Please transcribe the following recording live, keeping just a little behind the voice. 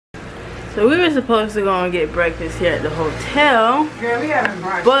So we were supposed to go and get breakfast here at the hotel. Girl, we haven't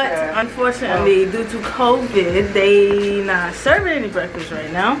brunch. But unfortunately, due to COVID, they not serving any breakfast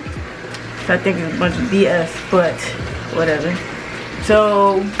right now. So I think it's a bunch of BS, but whatever.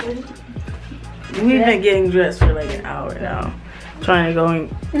 So we've been getting dressed for like an hour now. Trying to go and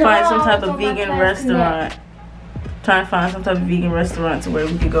find some type of vegan restaurant. Trying to find some type of vegan restaurant to where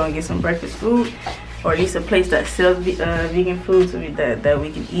we could go and get some breakfast food. Or at least a place that sells vegan food so that we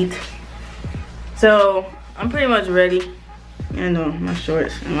can eat. So I'm pretty much ready. I know my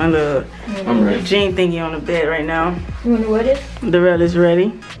shorts and my little jean thingy on the bed right now. You wanna wear this? Darrell is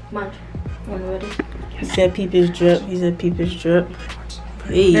ready. Munch. You wanna wear this? He said peep his drip. He said peep his drip.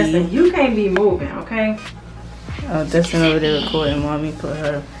 Hey. Listen, you can't be moving, okay? Oh, Dustin over there recording. Mommy put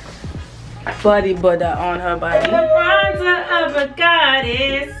her body butter on her body. The bronzer of a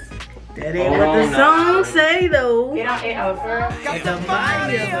goddess. That ain't what the song say though. It don't, It's the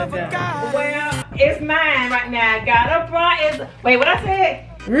body of a god. well, it's mine right now. Got a bronzer. Wait, what I said?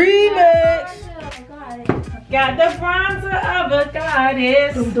 Remix. Got the bronzer of a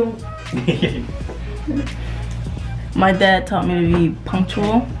goddess. My dad taught me to be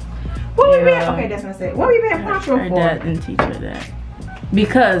punctual. What we been? Okay, that's what I said. What we been punctual Her for? dad didn't teach her that.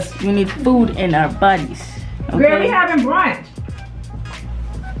 Because we need food in our bodies. Okay? Girl, we having brunch.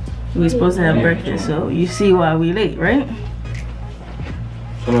 We supposed to have breakfast, so you see why we late, right?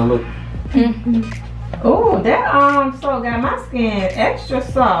 Look. Oh, that so got my skin extra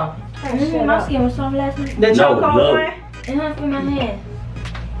soft. My skin was soft last night. The chocolate look. one? It hung from my hand.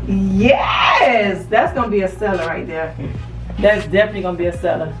 Yes, that's gonna be a seller right there. That's definitely gonna be a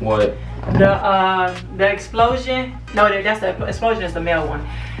seller. What? The explosion. No, that's the explosion is the male one.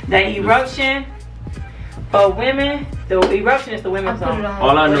 The eruption for women. The eruption is the women's song.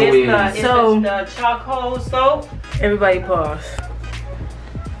 All I know is the charcoal soap. Everybody pause.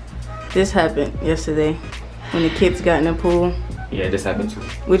 This happened yesterday when the kids got in the pool, yeah, this happened too.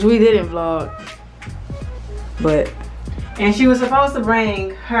 which we didn't vlog. But And she was supposed to bring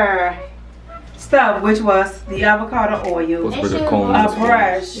her stuff, which was the avocado oil, Supposed to bring a comb. a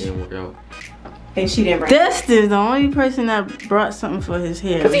brush, Didn't work out. and she didn't bring. Dustin's the only person that brought something for his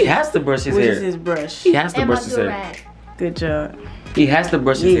hair. Cause he has to brush his which hair. is his brush. He has to And my brush his hair. durag. Good job. He has to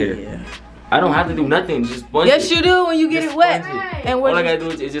brush his hair. Yeah. I don't have to do nothing. Just sponge Yes, it. you do when you get Just it wet. sponge it. And All I where's,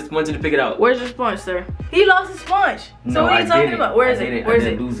 gotta do is just sponge it to pick it out. where's your sponge, sir? He lost his sponge. So No, what are you I talking didn't. about? Where is I it? didn't. Where I is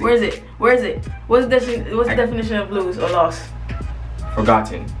didn't it? lose it. Where is it? Where is it? What's the definition of lose or lost?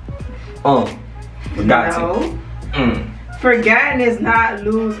 Forgotten. Forgotten. No, Mm. forgotten is not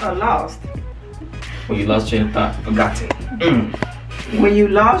lose or lost. When you lost train of thought, forgotten. Mm. When you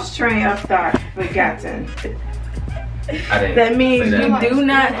lost train of thought, forgotten. I didn't. That means say you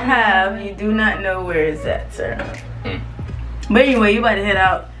that. do not know where it's at, sir. Mm. But anyway, you about to head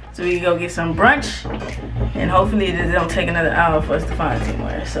out so we can go get some brunch, and hopefully it don't take another hour for us to find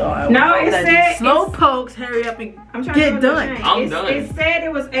somewhere. So I No, hope it that said these slow pokes hurry up and I'm trying get to done. I'm done. It said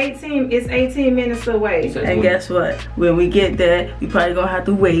it was 18. It's 18 minutes away. Said And guess what? When we get there, we probably gonna have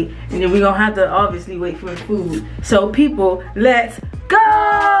to wait, and then we gonna have to obviously wait for the food. So people, let's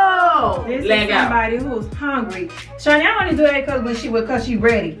go! This Leg is out. somebody who's hungry. Shani, I only do that because she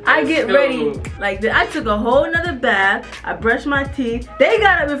ready. I get Let's ready go. like that. I took a whole nother bath. I brushed my teeth. They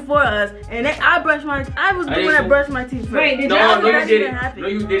got it before us, and I was the one that brushed my teeth first. Wait, did No, y'all no, you that didn't. didn't happen. No,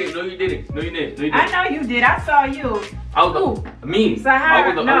 you didn't. No, you didn't. No, you didn't. No, you I didn't. know you did. I saw you. I was me.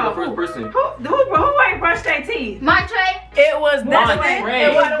 Sahara, I was the first person. Who ain't brushed their teeth? Montre. It was Move out the Dustin. way. It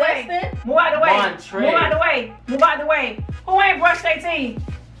Move was out the way. Dustin. Move out the way. Montre. Move out the way. Move out the way. Who ain't brushed their teeth?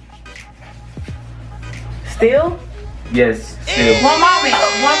 Still? Yes. Still. One moment.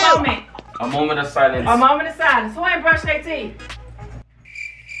 One moment. A moment of silence. A moment of silence. Who ain't brushed their teeth?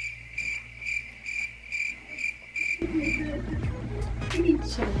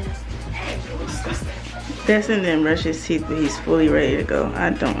 Dustin didn't brush his teeth, but he's fully ready to go.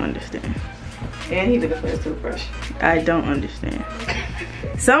 I don't understand. And he looking for his toothbrush. I don't understand.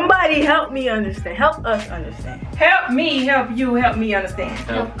 Somebody help me understand. Help us understand. Help me, help you, help me understand.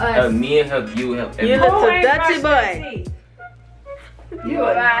 Help us. me and help you, help You everybody. look- Who ain't dirty brushed their boy. teeth?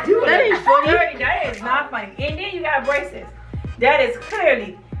 That ain't funny. Dirty. That is not funny. And then you got braces. That is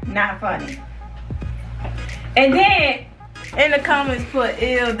clearly not funny. And then, In the comments, put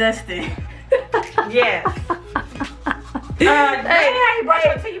ill Dustin. yes. That ain't how you brush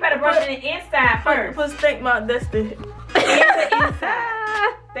your teeth. You better brush it in the inside first. Put stink mouth Dustin. In the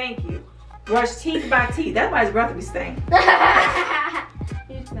inside. Thank you. Brush teeth by teeth. That's why his breath be stink. Yeah,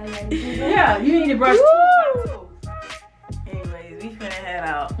 you need to brush tooth by tooth. Anyways, we finna head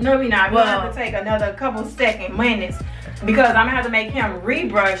out. No, we not. We'll Well- have to take another couple minutes because I'm gonna have to make him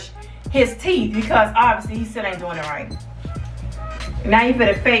rebrush his teeth because obviously he still ain't doing it right. Now you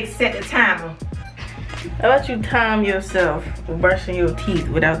better fake set the timer. How about you time yourself brushing your teeth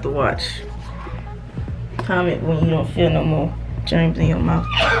without the watch? Time it when you don't feel no more germs in your mouth.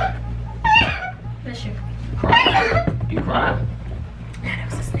 Bless you. You cried? That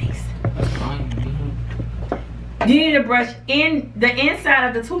was a sneeze. You need to brush in the inside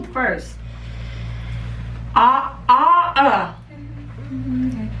of the tooth first. Now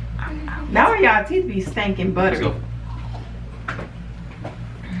where y'all teeth be stinking buttery. Let's go.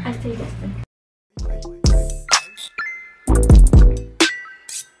 I say this thing.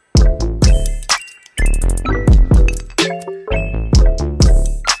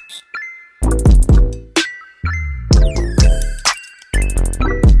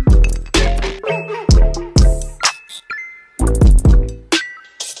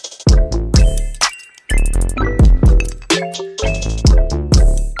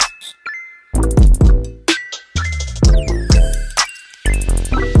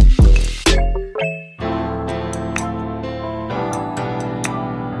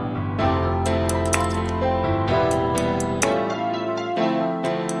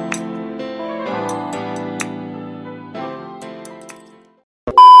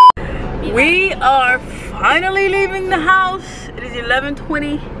 We are finally leaving the house. It is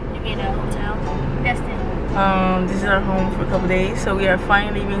 11:20. You mean a hotel? That's it. This is our home for a couple days, so we are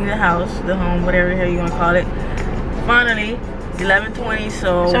finally leaving the house, the home, whatever the hell you want to call it. Finally, it's 11:20,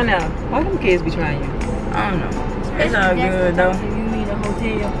 so Chanel, why them kids be trying you? I don't know. It's all good though. You mean a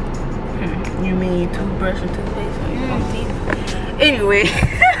hotel? You mean toothbrush and toothpaste on your teeth? Anyway,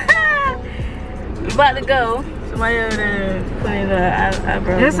 we about to go. Somebody over there putting the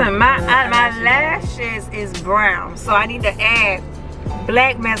eyebrows. Listen, my lashes is brown, so I need to add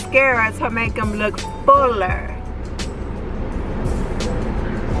black mascara to make them look fuller.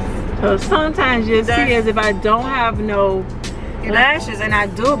 So sometimes you'll see as if I don't have no lashes, and I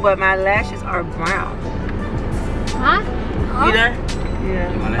do, but my lashes are brown. Huh? You there?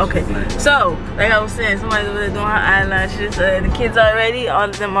 Yeah. Okay. So, like I was saying, somebody's over there doing her eyelashes. The kids are ready. All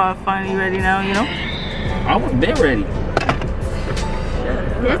of them are finally ready now, you know? I was been ready.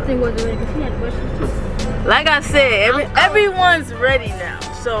 This thing wasn't ready because he had questions too. Like I said, everyone's ready now.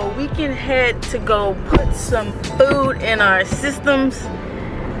 So we can head to go put some food in our systems.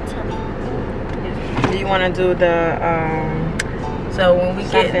 Do you want to do the So when we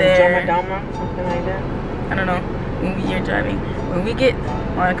get there, Dharma, something like that? I don't know. When you're driving, when we get,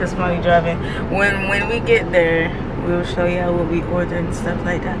 or cause somebody driving. When we get there, we'll show you what we ordered and stuff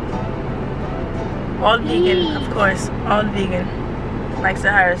like that. All vegan, of course. All vegan. Like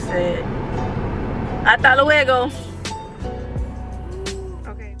Sahara said. Hasta luego.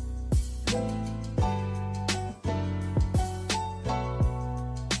 Okay.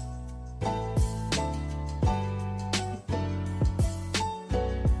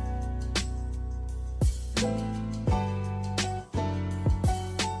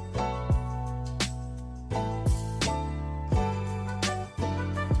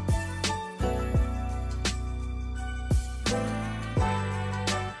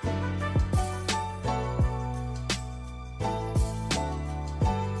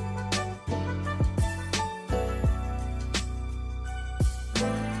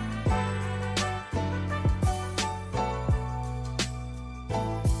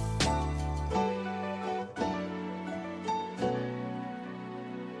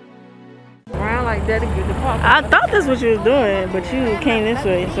 Like that to get the pump. I thought that's what you was doing, but you came this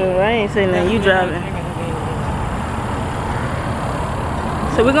way, so I ain't saying nothing. You driving.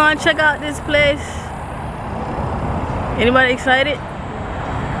 So we're gonna check out this place. Anybody excited?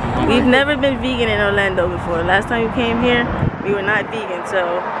 We've never been vegan in Orlando before. Last time we came here, we were not vegan,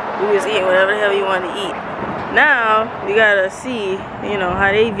 so we was eating whatever the hell we wanted to eat. Now we gotta see, you know, how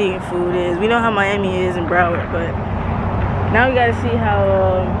they vegan food is. We know how Miami is and Broward, but now we gotta see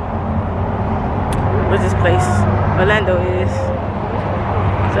how what's this place? Orlando is.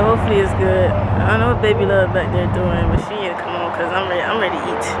 So hopefully it's good. I don't know what Baby Love back there doing, but she need to come on because I'm ready to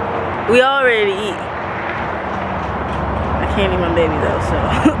eat. We all ready to eat. I can't eat my baby though, so.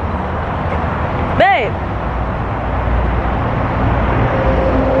 Babe!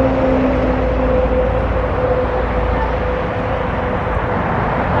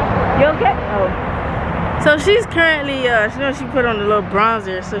 You okay? Oh. So she's currently, you know, she put on a little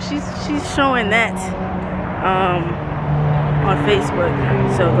bronzer, so she's showing that on Facebook.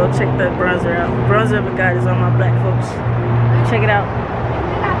 So go check that bronzer out. Bronzer of a God is on my black folks. Check it out.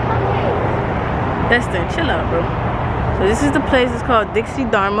 Destin, chill out, bro. So this is the place. It's called Dixie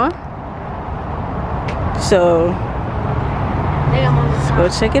Dharma. So They got more. Let's go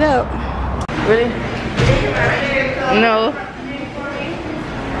check it out. Really? No.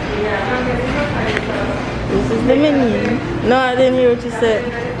 This is the menu. No, I didn't hear what you said.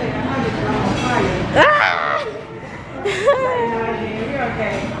 Ah!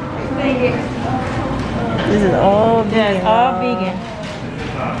 This is all vegan. Yeah, all vegan.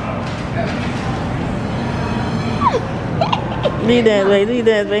 Leave that way, leave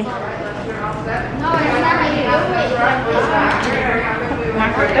that way.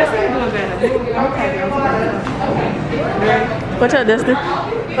 That's gonna do better. Watch out, Dustin.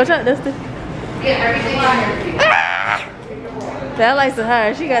 Watch out, Dustin. Ah! I like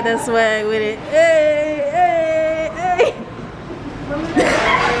Sahara. She got that swag with it. Hey, hey, hey.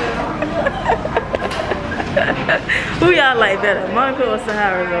 Who y'all like better, Monica or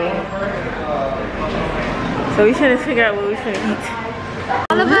Sahara, though? So we should figure out what we should eat.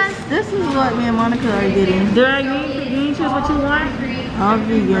 All of us? This is what me and Monica are getting. Derek, you choose what you want? All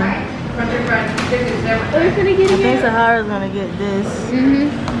vegan. What are you gonna get I again? think Sahara's gonna get this.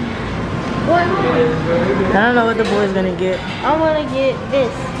 What? I don't know what the boy's gonna get. I wanna get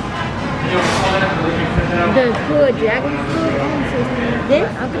this. The good dragon food. This?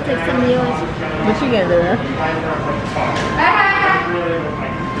 I'm gonna take some of yours. What you gonna do?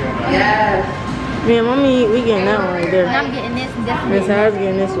 Yes. Me and Mommy, we getting that one right there. And I'm getting this and Miss definitely. Sahara's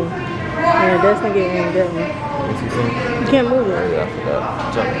getting this one. Yeah, Dustin getting that one. You can't move it. Yeah, I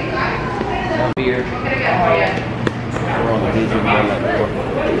forgot. Jump. One beer.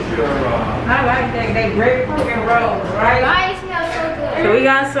 I like that. They grapefruit and rolls, right? Why it smells so good? So we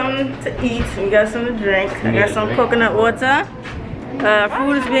got something to eat. We got something to drink. I got some coconut water.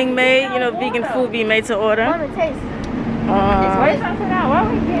 Food is being made. You know, vegan food being made to order. What it tastes? Wait something out. Why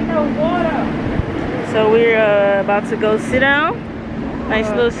we getting no water? So we're about to go sit down. Nice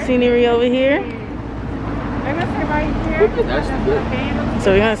little scenery over here. That's good.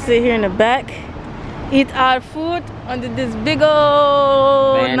 So we're gonna sit here in the back, eat our food under this big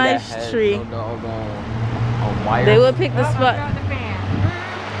old Man, that nice has tree. no doggone wire. They will pick the spot.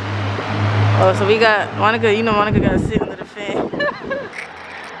 Oh, so we got Monica. You know Monica gotta sit under the fan.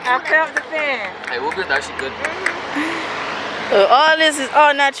 I felt the fan. Hey, we're good. Actually good. All this is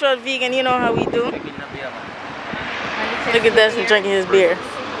all natural vegan. You know how we do. Look at Dustin drinking his beer.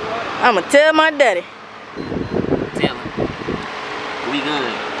 I'ma tell my daddy. Tell him. We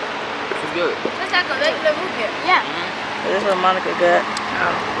good. It's good. It's like a regular movie. Yeah. This is what Monica got.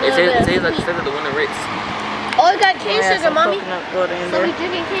 It tastes like the one that Ritz. Oh, it got cane We have sugar, some mommy. coconut water in So we there.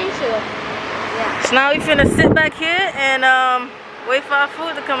 drinking cane sugar. Yeah. So now we finna sit back here and wait for our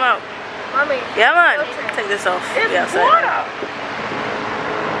food to come out. Mommy. Yeah, man. Take this off. It's Yeah, water.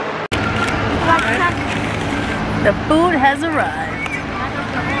 The food has arrived.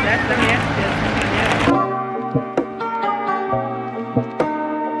 That's the next.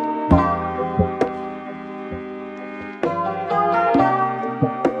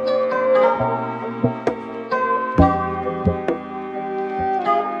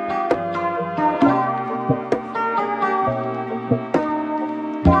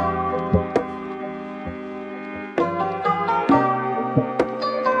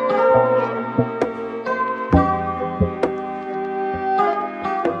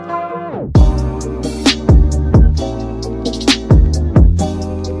 Woo!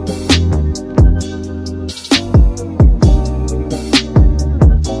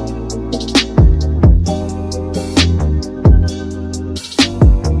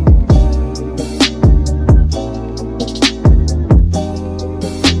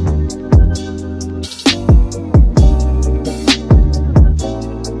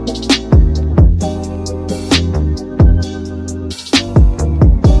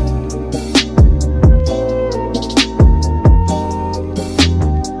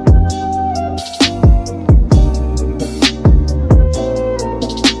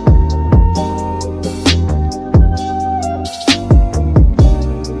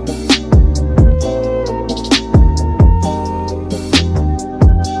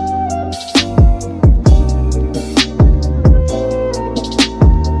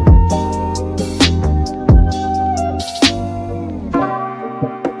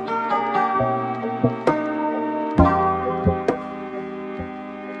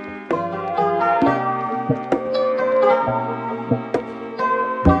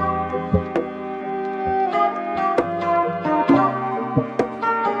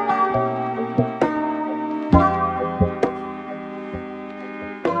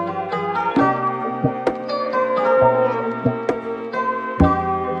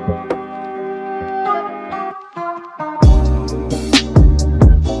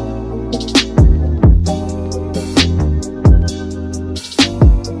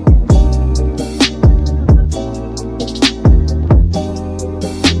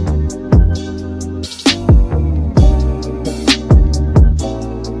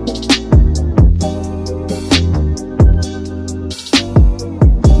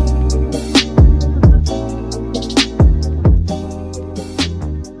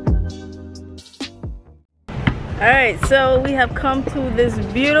 Alright, so we have come to this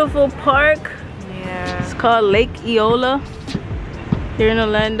beautiful park. Yeah. It's called Lake Eola here in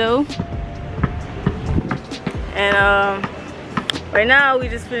Orlando. And right now we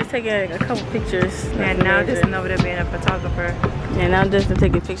just finished taking a couple pictures. And now Justin over there being a photographer. Yeah, now Justin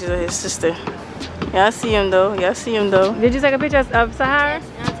taking pictures of his sister. Y'all see him though. Y'all see him though. Did you take a picture of Sahara? Yes,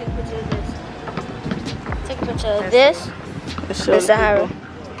 and I'll take a picture of this. Take a picture of this. Let's show The the Sahara.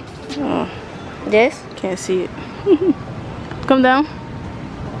 people. Oh, This. can't see it. Come down.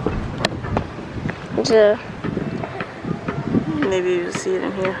 The. Maybe you see it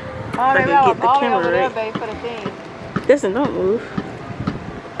in here. Oh, If I they could all get the camera over there, right. babe, for the thing. Listen, don't move.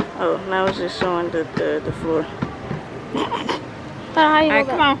 Oh, now it's just showing the floor. How you Alright,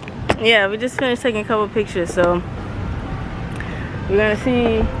 come on. Yeah, we just finished taking a couple pictures, so we're gonna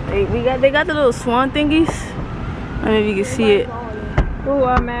see. They got the little swan thingies. I don't know if you can see it. Ooh,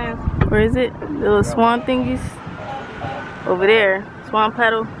 man. Where is it? The little swan thingies over there. Swan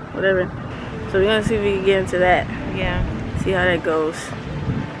paddle, whatever. So we're gonna see if we can get into that. Yeah. See how that goes.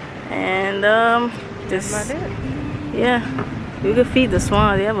 And just That's about it. yeah, we could feed the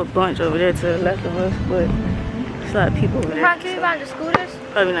swans. They have a bunch over there to the left of us, but there's a lot of people over there. Can you buy the scooters?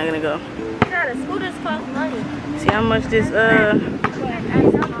 Probably not gonna go. Yeah, the scooters cost money. See how much this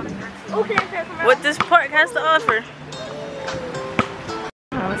what this park has to offer.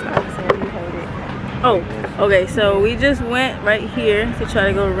 Oh, it's not the same. You hold it. Oh, okay, so we just went right here to try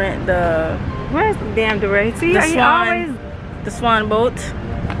to go rent the Where's the damn direct? See, The you swan. always, the swan boat,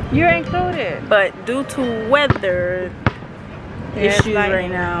 you're included. but due to weather Yeah, it's issues right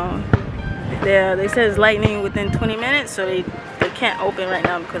lightning. now, they said it's lightning within 20 minutes, so they can't open right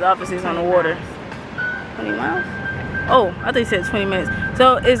now because obviously it's on the water. 20 miles? Oh, I thought you said 20 minutes.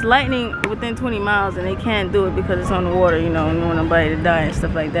 So it's lightning within 20 miles and they can't do it because it's on the water, you know, and you don't want nobody to die and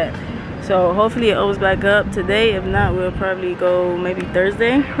stuff like that. So hopefully it opens back up today. If not, we'll probably go maybe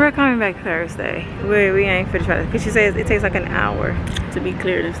Thursday We're coming back Thursday. We ain't finna try to, because she says it takes like an hour. to be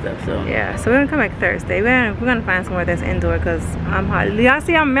cleared and stuff. So Yeah, so we're gonna come back Thursday. We're gonna find somewhere that's indoor because I'm hot. Y'all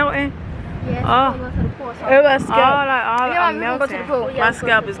see I'm melting? Yes, Oh. we'll go to the pool. So. everybody's All scalp, I'm We're gonna go to the melting. pool. my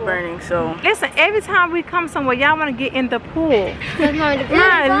scalp is burning. So Listen, every time we come somewhere, y'all wanna get in the pool. The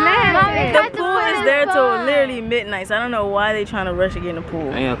pool is there till literally midnight. So I don't know why they trying to rush to get in the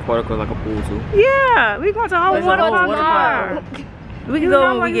pool. Ain't a quarter like a pool too. Yeah, we going to a whole There's a water whole park water tomorrow. park. We can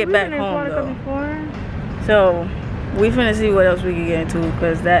go when we get back home though. So we finna see what else we can get into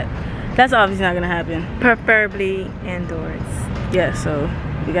because that's obviously not gonna happen. Preferably indoors. Yeah, so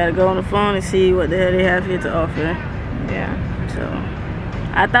we gotta go on the phone and see what the hell they have here to offer. Yeah. So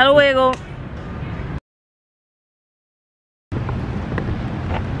hasta luego.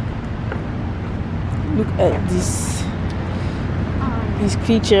 Look at these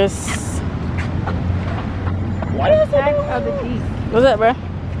creatures. What's that, bro?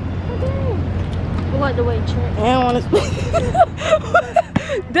 What the way trick? I don't want to.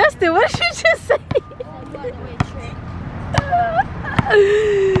 Dustin, what did you just say? What the way trick?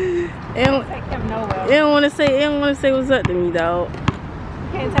 They don't want to say. They don't want to say what's up to me, dog.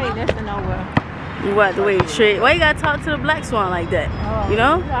 Can't tell you this to nowhere. You watch the way you trick. Why you gotta talk to the black swan like that? You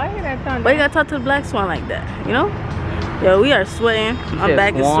know? I hear that thunder. Why you gotta talk to the black swan like that? You know? Yo, we are sweating. My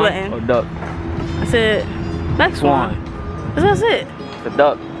back is sweating. Or duck? I said black swan. That's what I said. The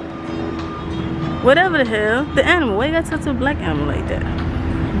duck. Whatever the hell, the animal. Why you gotta talk to a black animal like that? And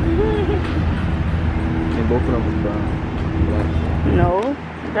both of them was brown. Black. No,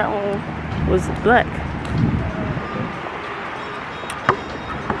 that one was black.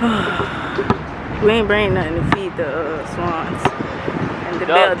 We ain't bringing nothing to feed the swans and the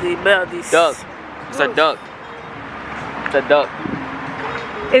Duck. beldies. Duck. It's a duck. It's a duck.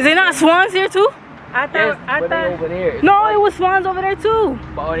 Is it not swans here too? I thought. over there. It's No, white. it was swans over there too.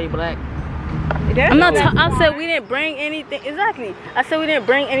 But are they black? I'm not. I said we didn't bring anything. Exactly. I said we didn't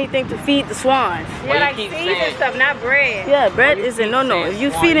bring anything to feed the swans. Yeah, like keep seeds saying- and stuff, not bread. Yeah, bread you isn't keep no. saying If you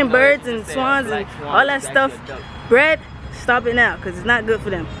swan, feeding you birds keep and saying swans black and swan, all that it's stuff, actually a duck. bread, stop it now, cause it's not good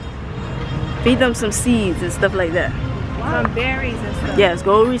for them. Feed them some seeds and stuff like that. Some berries and stuff. Yes,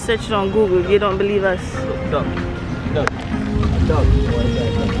 go research it on Google if you don't believe us. Duck. Duck. Duck.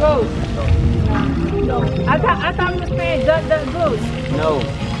 Goose. I thought we was saying duck, duck, goose. No.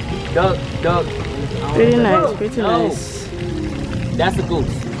 Duck. Duck. Pretty nice, pretty No. nice. That's a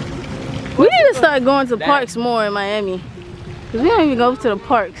goose. We need to start going to That- parks more in Miami. Cause we don't even go to the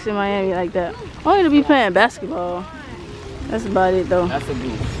parks in Miami like that. Only to be playing basketball. That's about it though. That's a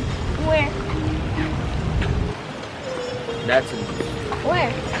goose. Where? That's a goose.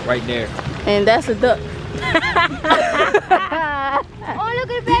 Where? Right there. And that's a duck. Oh, look at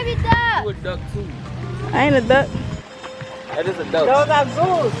the baby duck. You a duck too. I ain't a duck. That is a duck. Those are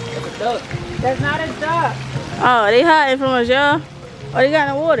goose. That's a duck. That's not a duck. Oh, they hiding from us, y'all. Oh, they got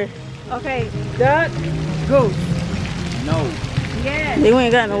in the water. Okay, duck, goose. No. Yeah. They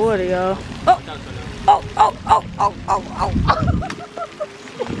ain't got in the water, y'all. Oh, oh, oh, oh, oh, oh, oh.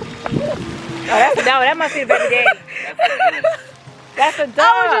 Oh, that's a dog. That must be the baby daddy. That's a dog.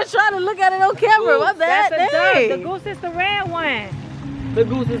 I was just trying to look at it on camera. My bad. That's a Dang. dog. The goose is the red one. The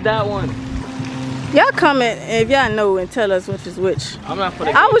goose is that one. Y'all comment if y'all know and tell us which is which. I'm not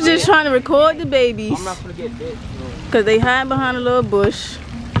gonna I was just trying to record the babies. I'm not gonna get bit. Because they hide behind a little bush.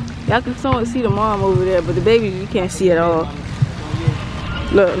 Y'all can somewhat see the mom over there, but the babies you can't see at all.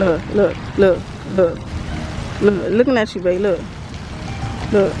 Look, look, look, look, look. Look, looking at you, babe, look.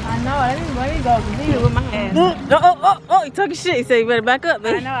 Look. I know, I didn't let me go leave it with my ass. Oh, he talking shit. He said you better back up,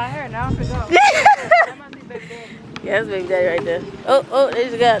 babe. I know, I heard. Now I'm gonna go. That must be baby daddy. Yeah, that's baby daddy right there. Oh, they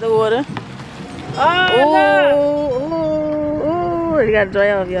just got the water. Oh, You gotta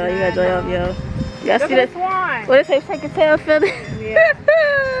dry off, y'all. You gotta dry off, y'all. Y'all see that? Swan. What they say, fake a tail feather? Yeah.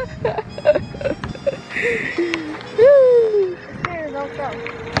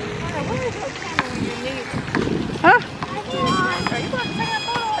 Huh?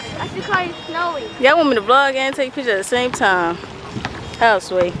 I should call you Snowy. Y'all want me to vlog and take pictures at the same time. How,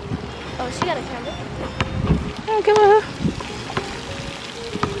 Sway? Oh, she got a camera. Oh, come on.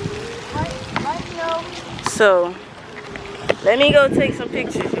 So, let me go take some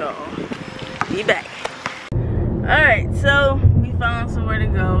pictures, y'all. Be back. Alright, so we found somewhere to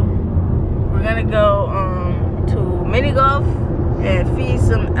go. We're gonna go to mini golf and feed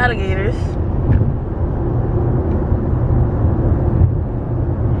some alligators.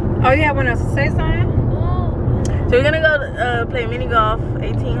 Oh, you have one else to say something? So we're gonna go play mini golf,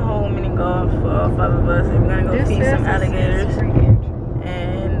 18-hole mini golf for all 5 of us, and we're gonna go feed some alligators.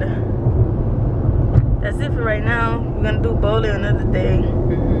 And that's it for right now. We're gonna do bowling another day,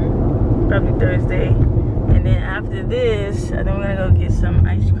 probably Thursday. And then after this, I think we're gonna go get some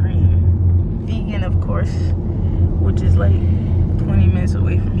ice cream, vegan of course, which is like 20 minutes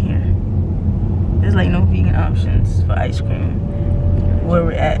away from here. There's like no vegan options for ice cream where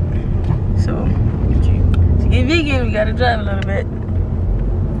we're at. So to get vegan, we gotta drive a little bit.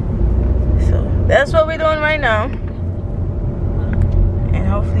 So that's what we're doing right now. And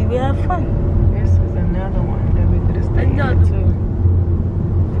hopefully we have fun. This is another one that we could have stayed here too.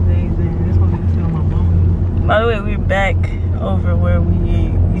 This one can feel my bone. By the way, we're back over where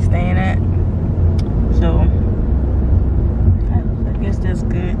we staying at. So I guess that's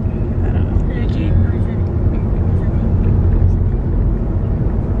good. I don't know.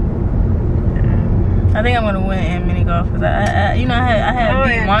 I think I'm gonna win in mini golf because I you know, I had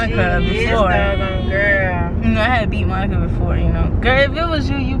beat Monica before. Girl. You know, I had beat Monica before. You know, girl, if it was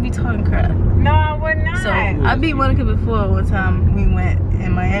you, you'd be talking crap. No, I would not. So I beat Monica before. One time we went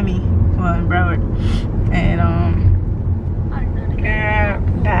in Miami, well in Broward, and girl,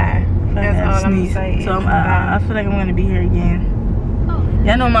 bye. That's all I'm gonna say. So I feel like I'm gonna be here again.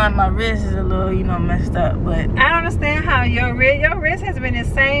 Y'all know my wrist is a little, you know, messed up, but I don't understand how your wrist has been the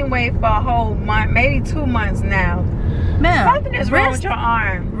same way for a whole month, maybe 2 months now. man, Something is wrong with your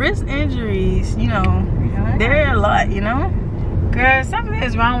arm. Wrist injuries, you know, they're a lot, you know. Girl, something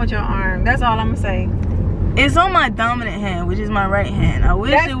is wrong with your arm. That's all I'm gonna say. It's on my dominant hand, which is my right hand. I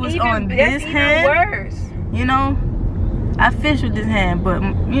wish it was on this hand. Worse. You know, I fish with this hand, but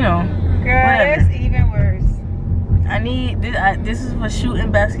you know, girl, whatever. it's even worse. I need this. This is for shooting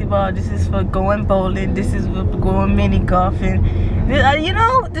basketball. This is for going bowling. This is for going mini golfing. You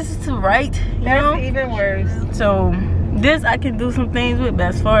know, this is to write. That's even worse. So this I can do some things with, but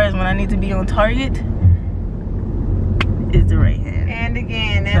as far as when I need to be on target, is the right hand. And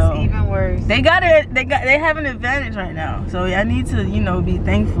again, that's even worse. They got it. They have an advantage right now. So I need to, you know, be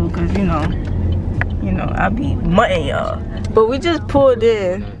thankful because you know, I be mutting y'all. But we just pulled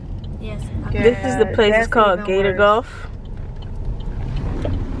in. Yes. This is the place. It's called Gator Golf.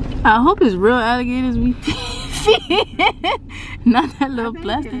 I hope it's real alligators we feed. Not that little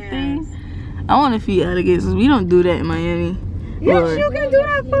plastic thing. I want to feed alligators. We don't do that in Miami. Yes, you can do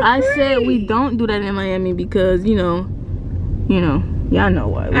that for free. I said we don't do that in Miami because you know, y'all know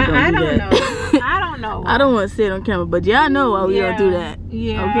why we don't do that. I don't know. I don't want to say it on camera, but y'all know why we don't do that.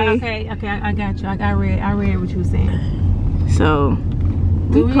 Yeah. Okay. I got you. I read what you were saying. So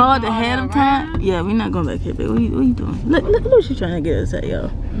we called ahead of time. Yeah, we're not going back here, babe. What you doing? Look what she's trying to get us at, y'all.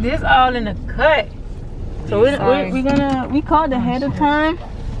 This all in the cut. So we called ahead of time.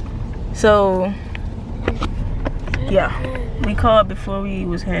 So yeah, we called before we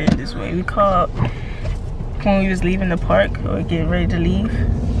was headed this way. We called when we was leaving the park or getting ready to leave,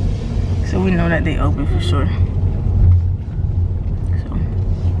 so we know that they open for sure.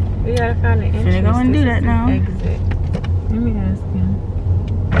 We gotta find the entrance. Finna go and do that now. Exit. Let me ask him.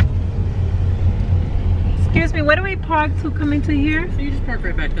 Excuse me, where do we park to come into here? So you just park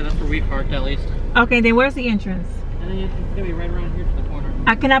right back there. That's where we parked at least. Okay, then where's the entrance? And then it's gonna be right around here to the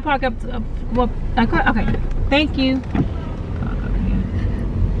corner. Can I park up to, okay, thank you. Park up here.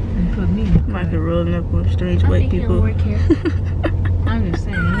 And put me. Michael rolling up on strange white people. Work here. I'm just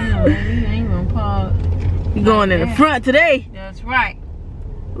saying, you know, we ain't gonna park. We going in the front today. That's right.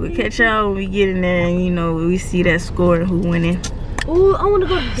 We'll catch y'all when we get in there and, you know, we see that score and who winning. Ooh, I want to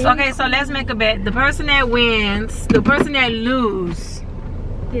go to So, okay, so let's make a bet. The person that wins, the person that loses,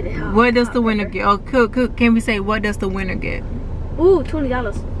 what does the winner get? Oh, can we say what does the winner get? Ooh,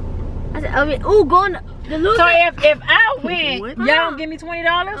 $20. Ooh, going the loser. So if I win, What? y'all don't give me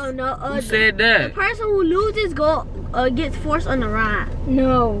 $20? Oh no, Who said that? the person who loses gets forced on the ride.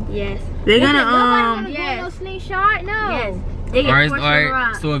 No. Yes. They're Nobody gonna wanna go Yes. no slingshot. No. Yes. They get Alright, forced on the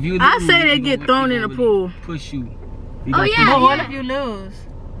ride. So if you I lose, say they we get gonna thrown in the pool. Push you. We Oh, gonna yeah. push But you. what if you lose?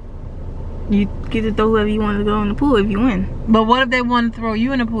 You get to throw whoever you want to go in the pool if you win. But what if they want to throw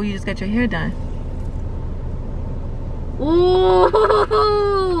you in the pool? You just got your hair done.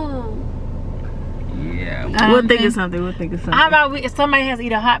 Ooh. Yeah. We'll think of something. We'll think of something. How about somebody has to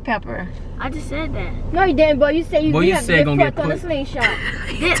eat a hot pepper? I just said that. No, you didn't, but you said you Boy, you said gonna get on the put. slingshot.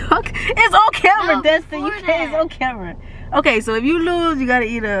 It's on camera, No, Dustin. You before can't. It's that. on camera. Okay, so if you lose, you gotta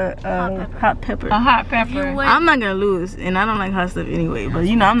eat a hot pepper. A hot pepper. You win. I'm not gonna lose, and I don't like hot stuff anyway. But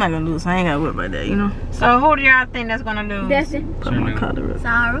you know, I'm not gonna lose. So I ain't gotta worry about that. You know. So who do y'all think that's gonna lose? Dustin. Put my collar up.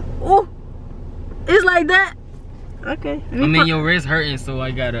 Sarah. Ooh, it's like that. Okay. I mean, your wrist hurting, so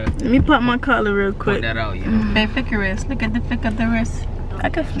I gotta Let me put my collar real put quick. that out, you know. They flick your wrist. Look at the flick of the wrist. I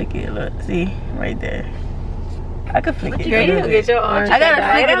can flick it. Look, see, right there. I can flick it. You need to get your arms. I gotta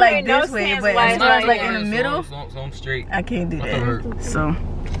straight. flick it don't like make no this way, sense but why as it's far as like that. in the middle, So I'm straight. I can't do My throat that. hurt. So,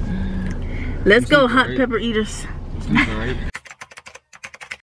 let's go, sleeping, hot right? pepper eaters. Sleeping, right?